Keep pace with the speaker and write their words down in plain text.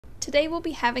Today we'll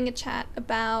be having a chat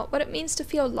about what it means to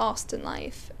feel lost in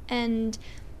life and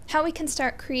how we can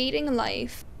start creating a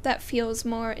life that feels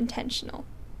more intentional.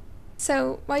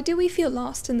 So, why do we feel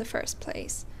lost in the first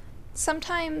place?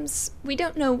 Sometimes we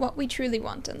don't know what we truly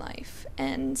want in life,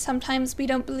 and sometimes we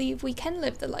don't believe we can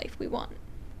live the life we want.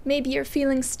 Maybe you're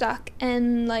feeling stuck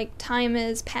and like time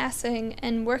is passing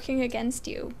and working against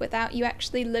you without you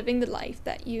actually living the life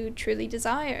that you truly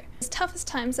desire. As tough as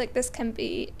times like this can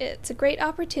be, it's a great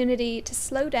opportunity to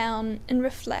slow down and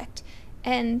reflect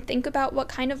and think about what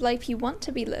kind of life you want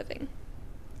to be living.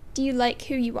 Do you like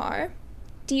who you are?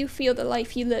 Do you feel the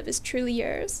life you live is truly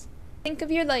yours? Think of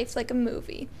your life like a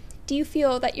movie. Do you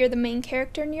feel that you're the main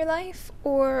character in your life,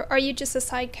 or are you just a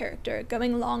side character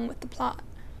going along with the plot?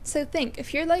 So think,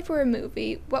 if your life were a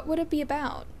movie, what would it be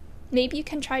about? Maybe you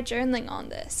can try journaling on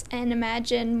this and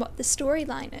imagine what the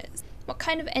storyline is. What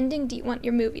kind of ending do you want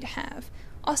your movie to have?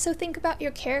 Also think about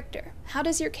your character. How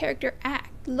does your character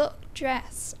act, look,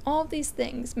 dress? All of these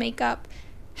things make up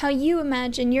how you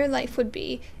imagine your life would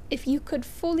be if you could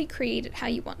fully create it how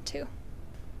you want to.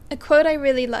 A quote I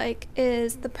really like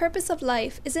is, "The purpose of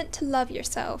life isn't to love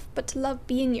yourself, but to love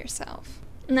being yourself."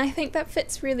 And I think that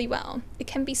fits really well. It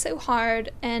can be so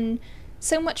hard and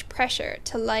so much pressure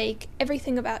to like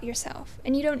everything about yourself,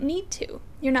 and you don't need to.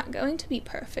 You're not going to be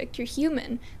perfect, you're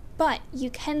human, but you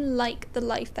can like the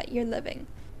life that you're living.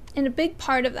 And a big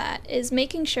part of that is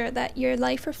making sure that your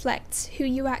life reflects who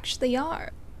you actually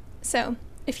are. So,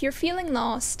 if you're feeling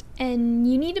lost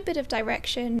and you need a bit of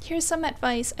direction, here's some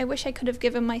advice I wish I could have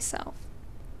given myself.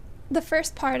 The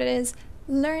first part is,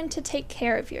 learn to take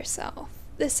care of yourself.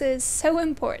 This is so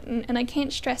important, and I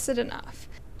can't stress it enough.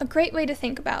 A great way to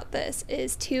think about this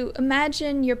is to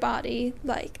imagine your body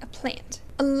like a plant.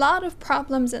 A lot of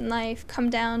problems in life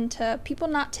come down to people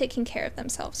not taking care of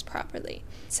themselves properly.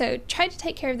 So try to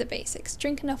take care of the basics.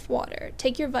 Drink enough water,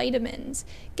 take your vitamins,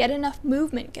 get enough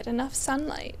movement, get enough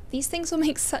sunlight. These things will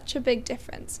make such a big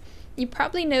difference. You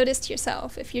probably noticed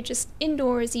yourself, if you're just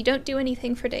indoors, you don't do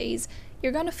anything for days,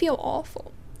 you're going to feel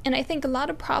awful. And I think a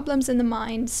lot of problems in the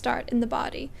mind start in the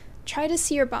body. Try to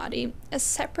see your body as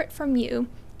separate from you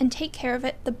and take care of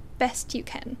it the best you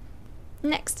can.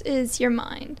 Next is your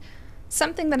mind.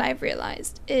 Something that I've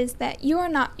realized is that you are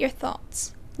not your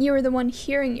thoughts. You are the one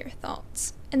hearing your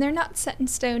thoughts. And they're not set in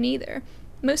stone either.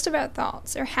 Most of our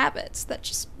thoughts are habits that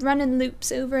just run in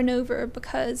loops over and over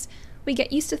because we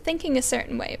get used to thinking a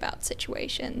certain way about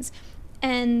situations.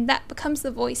 And that becomes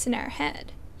the voice in our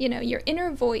head. You know, your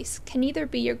inner voice can either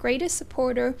be your greatest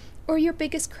supporter or your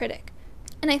biggest critic.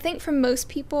 And I think for most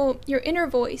people, your inner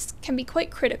voice can be quite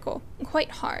critical and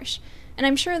quite harsh. And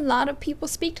I'm sure a lot of people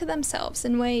speak to themselves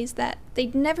in ways that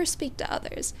they'd never speak to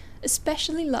others,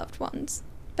 especially loved ones.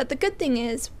 But the good thing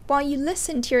is, while you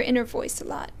listen to your inner voice a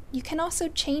lot, you can also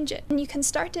change it. And you can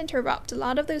start to interrupt a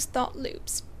lot of those thought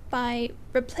loops by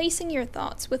replacing your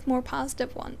thoughts with more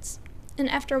positive ones. And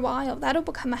after a while, that'll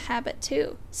become a habit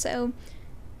too. So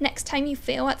next time you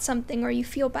fail at something or you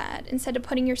feel bad, instead of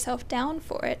putting yourself down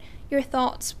for it, your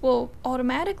thoughts will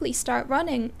automatically start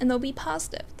running and they'll be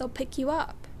positive. They'll pick you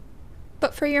up.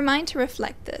 But for your mind to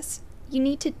reflect this, you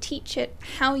need to teach it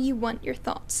how you want your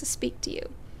thoughts to speak to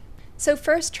you. So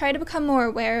first, try to become more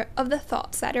aware of the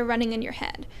thoughts that are running in your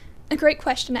head. A great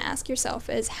question to ask yourself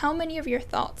is, how many of your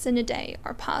thoughts in a day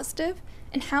are positive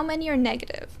and how many are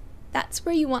negative? That's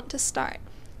where you want to start.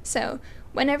 So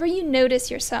whenever you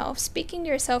notice yourself speaking to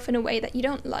yourself in a way that you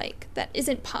don't like, that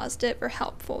isn't positive or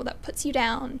helpful, that puts you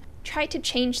down, try to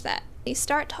change that. You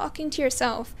start talking to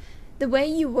yourself the way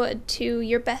you would to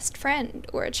your best friend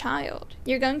or a child.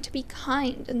 You're going to be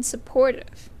kind and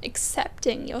supportive,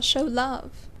 accepting, you'll show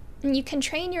love. And you can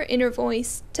train your inner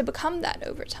voice to become that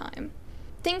over time.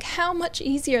 Think how much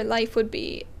easier life would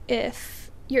be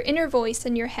if your inner voice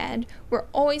in your head were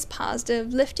always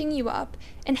positive, lifting you up,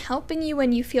 and helping you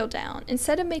when you feel down,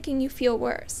 instead of making you feel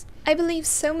worse. I believe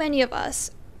so many of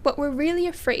us, what we're really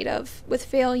afraid of with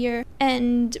failure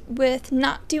and with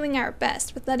not doing our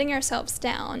best, with letting ourselves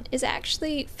down, is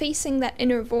actually facing that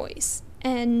inner voice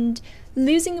and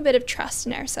losing a bit of trust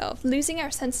in ourselves, losing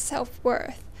our sense of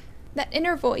self-worth. That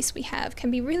inner voice we have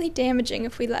can be really damaging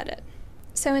if we let it.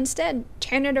 So instead,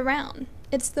 turn it around.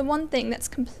 It's the one thing that's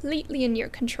completely in your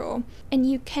control, and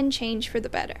you can change for the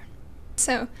better.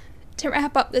 So, to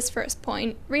wrap up this first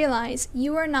point, realize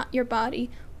you are not your body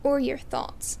or your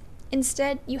thoughts.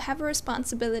 Instead, you have a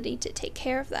responsibility to take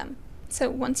care of them. So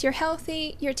once you're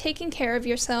healthy, you're taking care of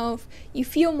yourself, you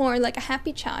feel more like a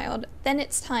happy child, then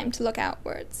it's time to look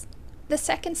outwards. The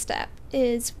second step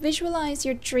is visualize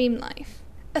your dream life.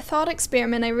 A thought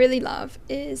experiment I really love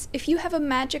is, if you have a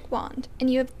magic wand and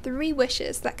you have 3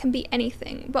 wishes that can be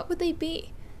anything, what would they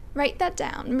be? Write that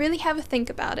down, really have a think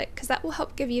about it, because that will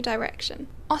help give you direction.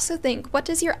 Also think, what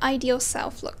does your ideal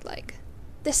self look like?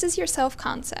 This is your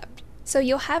self-concept. So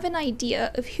you'll have an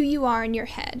idea of who you are in your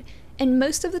head, and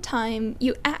most of the time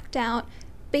you act out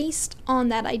based on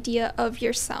that idea of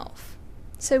yourself.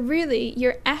 So really,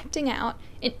 you're acting out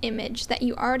an image that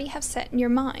you already have set in your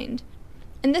mind.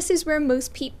 And this is where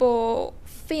most people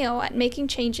fail at making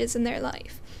changes in their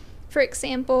life. For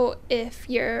example, if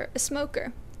you're a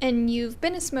smoker, and you've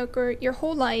been a smoker your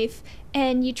whole life,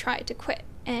 and you try to quit.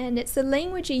 And it's the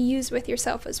language you use with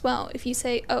yourself as well. If you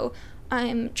say, oh,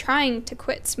 I'm trying to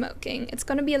quit smoking, it's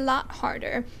going to be a lot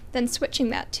harder than switching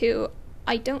that to,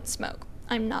 I don't smoke,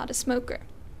 I'm not a smoker.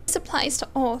 This applies to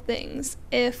all things.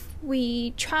 If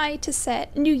we try to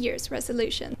set New Year's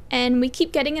resolutions and we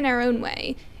keep getting in our own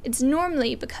way, it's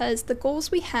normally because the goals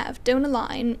we have don't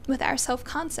align with our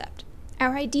self-concept,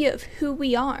 our idea of who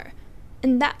we are.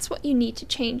 And that's what you need to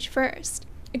change first.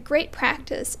 A great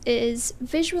practice is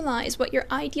visualize what your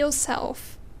ideal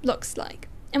self looks like.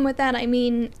 And with that I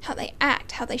mean how they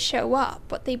act, how they show up,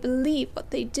 what they believe,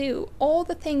 what they do, all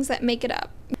the things that make it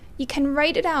up. You can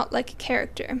write it out like a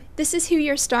character. This is who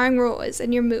your starring role is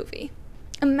in your movie.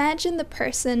 Imagine the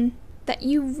person that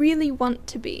you really want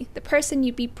to be, the person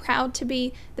you'd be proud to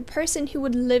be, the person who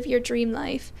would live your dream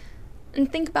life,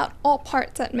 and think about all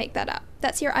parts that make that up.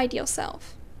 That's your ideal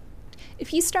self.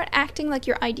 If you start acting like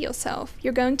your ideal self,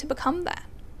 you're going to become that.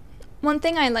 One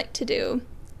thing I like to do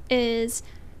is,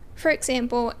 for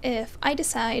example, if I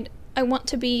decide I want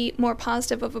to be more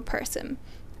positive of a person,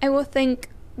 I will think,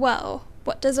 well,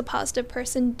 what does a positive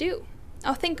person do?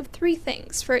 I'll think of 3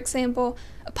 things. For example,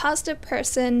 a positive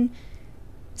person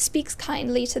speaks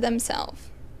kindly to themselves.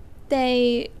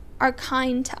 They are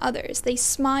kind to others. They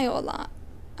smile a lot.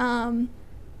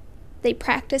 They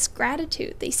practice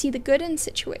gratitude. They see the good in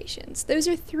situations. Those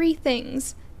are 3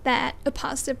 things that a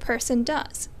positive person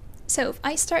does. So if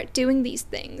I start doing these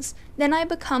things, then I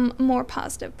become a more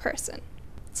positive person.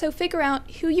 So figure out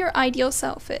who your ideal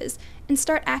self is and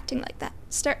start acting like that.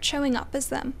 Start showing up as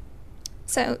them.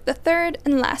 So the third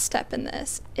and last step in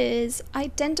this is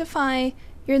identify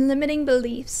your limiting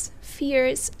beliefs,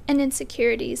 fears, and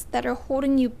insecurities that are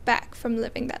holding you back from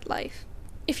living that life.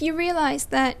 If you realize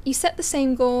that you set the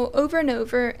same goal over and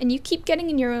over and you keep getting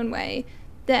in your own way,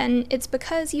 then it's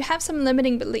because you have some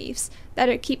limiting beliefs that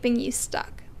are keeping you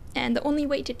stuck. And the only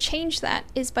way to change that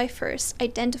is by first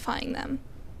identifying them.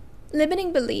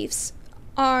 Limiting beliefs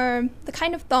are the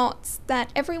kind of thoughts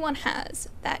that everyone has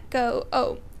that go,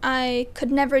 oh, I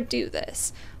could never do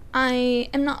this. I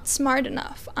am not smart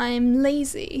enough. I'm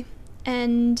lazy.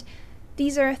 And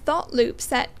these are thought loops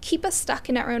that keep us stuck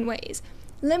in our own ways.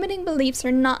 Limiting beliefs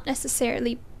are not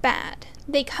necessarily bad.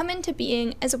 They come into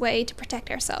being as a way to protect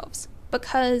ourselves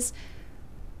because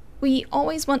we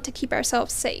always want to keep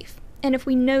ourselves safe. And if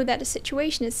we know that a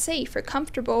situation is safe or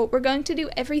comfortable, we're going to do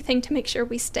everything to make sure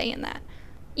we stay in that.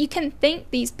 You can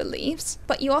think these beliefs,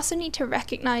 but you also need to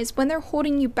recognize when they're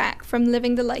holding you back from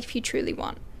living the life you truly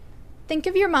want. Think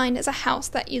of your mind as a house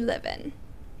that you live in.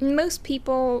 Most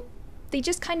people, they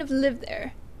just kind of live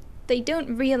there. They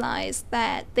don't realize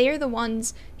that they are the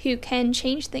ones who can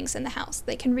change things in the house.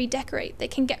 They can redecorate, they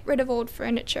can get rid of old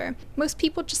furniture. Most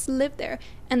people just live there,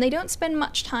 and they don't spend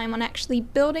much time on actually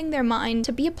building their mind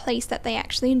to be a place that they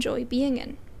actually enjoy being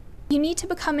in. You need to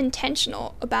become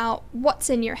intentional about what's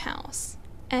in your house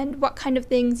and what kind of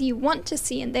things you want to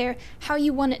see in there, how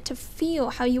you want it to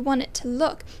feel, how you want it to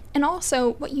look, and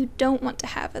also what you don't want to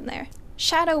have in there.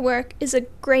 Shadow work is a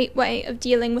great way of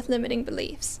dealing with limiting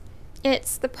beliefs.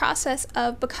 It's the process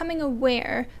of becoming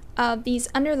aware of these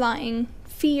underlying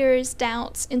fears,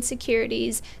 doubts,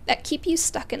 insecurities that keep you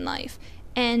stuck in life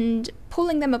and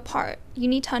pulling them apart. You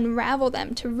need to unravel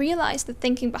them to realize the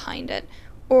thinking behind it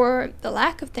or the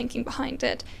lack of thinking behind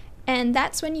it, and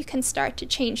that's when you can start to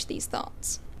change these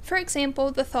thoughts. For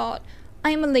example, the thought,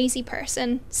 I'm a lazy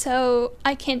person, so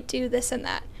I can't do this and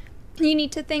that. You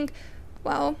need to think,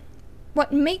 well,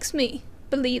 what makes me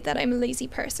believe that I'm a lazy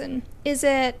person? Is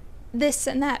it this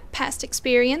and that past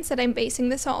experience that I'm basing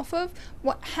this off of?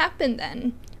 What happened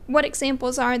then? What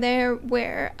examples are there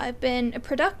where I've been a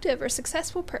productive or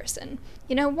successful person?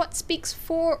 You know, what speaks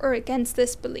for or against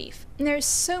this belief? And there's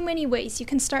so many ways you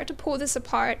can start to pull this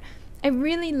apart. I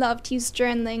really love to use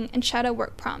journaling and shadow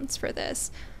work prompts for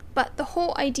this, but the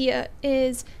whole idea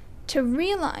is to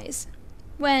realize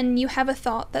when you have a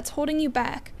thought that's holding you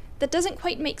back, that doesn't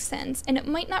quite make sense, and it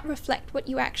might not reflect what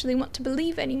you actually want to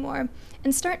believe anymore,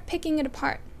 and start picking it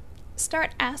apart.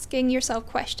 Start asking yourself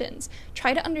questions.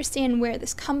 Try to understand where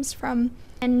this comes from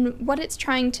and what it's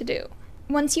trying to do.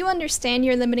 Once you understand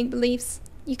your limiting beliefs,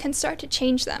 you can start to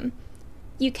change them.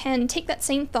 you can take that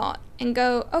same thought and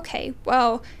go, okay,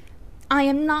 well, I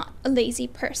am not a lazy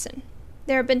person.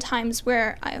 There have been times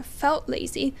where I have felt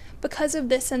lazy because of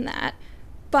this and that,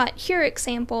 but here are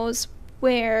examples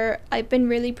where I've been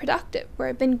really productive, where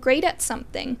I've been great at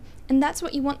something, and that's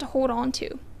what you want to hold on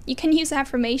to. You can use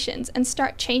affirmations and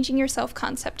start changing your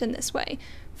self-concept in this way.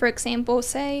 For example,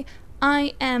 say,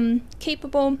 I am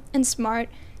capable and smart,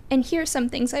 and here are some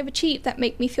things I've achieved that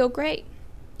make me feel great.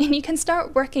 And you can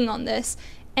start working on this,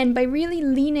 and by really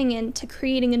leaning into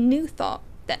creating a new thought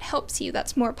that helps you,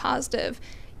 that's more positive,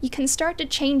 you can start to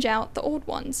change out the old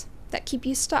ones that keep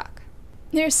you stuck.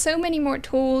 There's so many more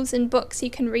tools and books you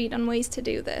can read on ways to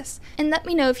do this. And let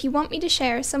me know if you want me to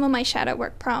share some of my shadow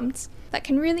work prompts that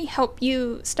can really help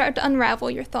you start to unravel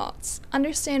your thoughts,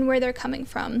 understand where they're coming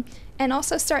from, and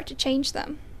also start to change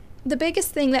them. The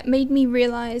biggest thing that made me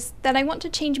realize that I want to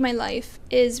change my life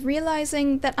is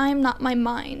realizing that I am not my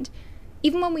mind,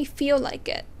 even when we feel like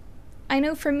it. I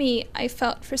know for me, I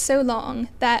felt for so long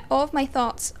that all of my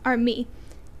thoughts are me,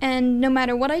 and no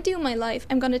matter what I do in my life,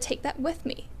 I'm going to take that with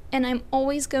me, and I'm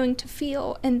always going to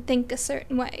feel and think a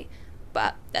certain way.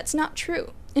 But that's not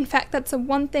true. In fact, that's the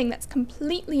one thing that's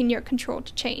completely in your control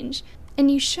to change, and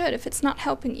you should if it's not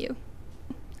helping you.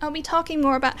 I'll be talking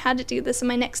more about how to do this in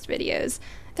my next videos.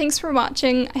 Thanks for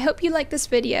watching, I hope you liked this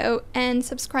video, and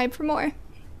subscribe for more.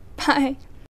 Bye!